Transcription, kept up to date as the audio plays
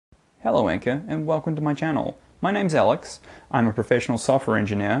Hello Anchor, and welcome to my channel. My name's Alex, I'm a professional software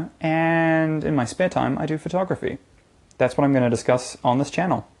engineer, and in my spare time I do photography. That's what I'm going to discuss on this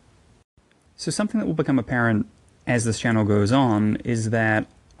channel. So something that will become apparent as this channel goes on is that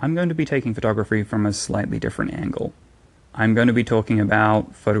I'm going to be taking photography from a slightly different angle. I'm going to be talking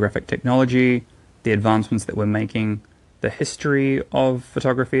about photographic technology, the advancements that we're making, the history of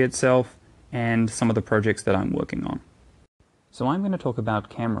photography itself, and some of the projects that I'm working on. So I'm going to talk about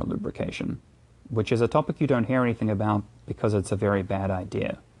camera lubrication, which is a topic you don't hear anything about because it's a very bad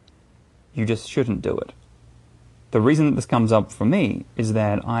idea. You just shouldn't do it. The reason that this comes up for me is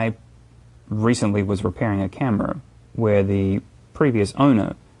that I recently was repairing a camera where the previous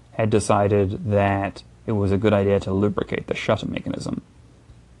owner had decided that it was a good idea to lubricate the shutter mechanism.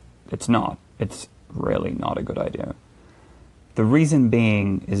 It's not. It's really not a good idea. The reason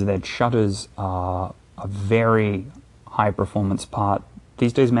being is that shutters are a very high performance part,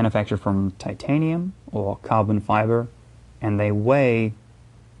 these days manufactured from titanium or carbon fiber, and they weigh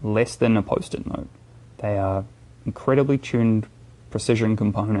less than a post-it note. They are incredibly tuned precision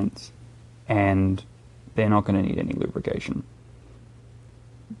components, and they're not going to need any lubrication.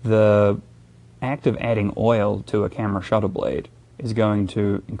 The act of adding oil to a camera shutter blade is going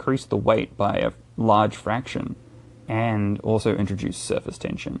to increase the weight by a large fraction and also introduce surface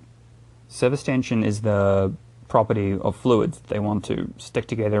tension. Surface tension is the property of fluids. They want to stick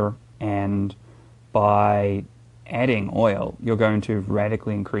together, and by adding oil you're going to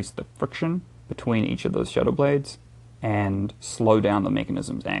radically increase the friction between each of those shutter blades and slow down the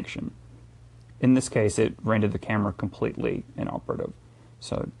mechanism's action. In this case it rendered the camera completely inoperative,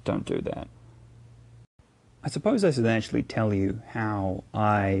 so don't do that. I suppose I should actually tell you how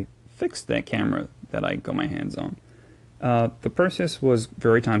I fixed that camera that I got my hands on. The process was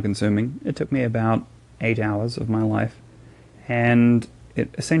very time consuming. It took me about 8 hours of my life, and it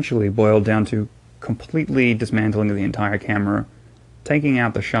essentially boiled down to completely dismantling the entire camera, taking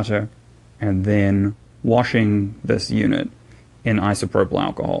out the shutter, and then washing this unit in isopropyl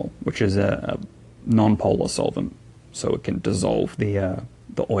alcohol, which is a non-polar solvent, so it can dissolve the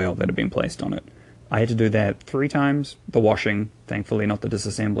oil that had been placed on it. I had to do that 3 times, the washing, thankfully not the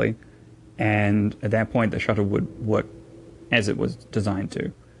disassembly, and at that point the shutter would work as it was designed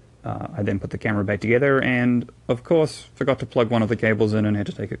to. I then put the camera back together and, of course, forgot to plug one of the cables in and had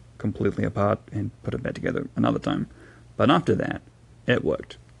to take it completely apart and put it back together another time. But after that, it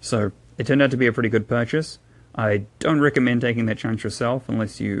worked. So it turned out to be a pretty good purchase. I don't recommend taking that chance yourself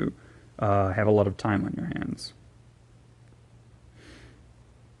unless you have a lot of time on your hands.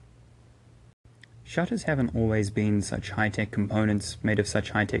 Shutters haven't always been such high-tech components made of such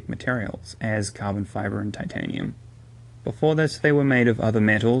high-tech materials as carbon fiber and titanium. Before this, they were made of other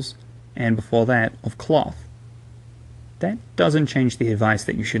metals, and before that, of cloth. That doesn't change the advice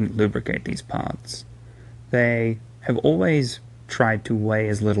that you shouldn't lubricate these parts. They have always tried to weigh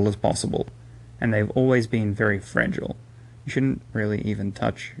as little as possible, and they've always been very fragile. You shouldn't really even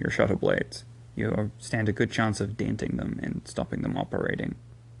touch your shutter blades. You stand a good chance of denting them and stopping them operating.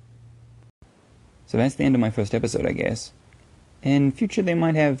 So that's the end of my first episode, I guess. In future they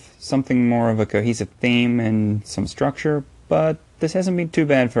might have something more of a cohesive theme and some structure, but this hasn't been too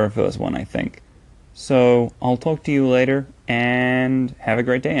bad for a first one, I think. So I'll talk to you later, and have a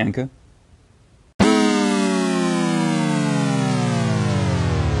great day, Anchor.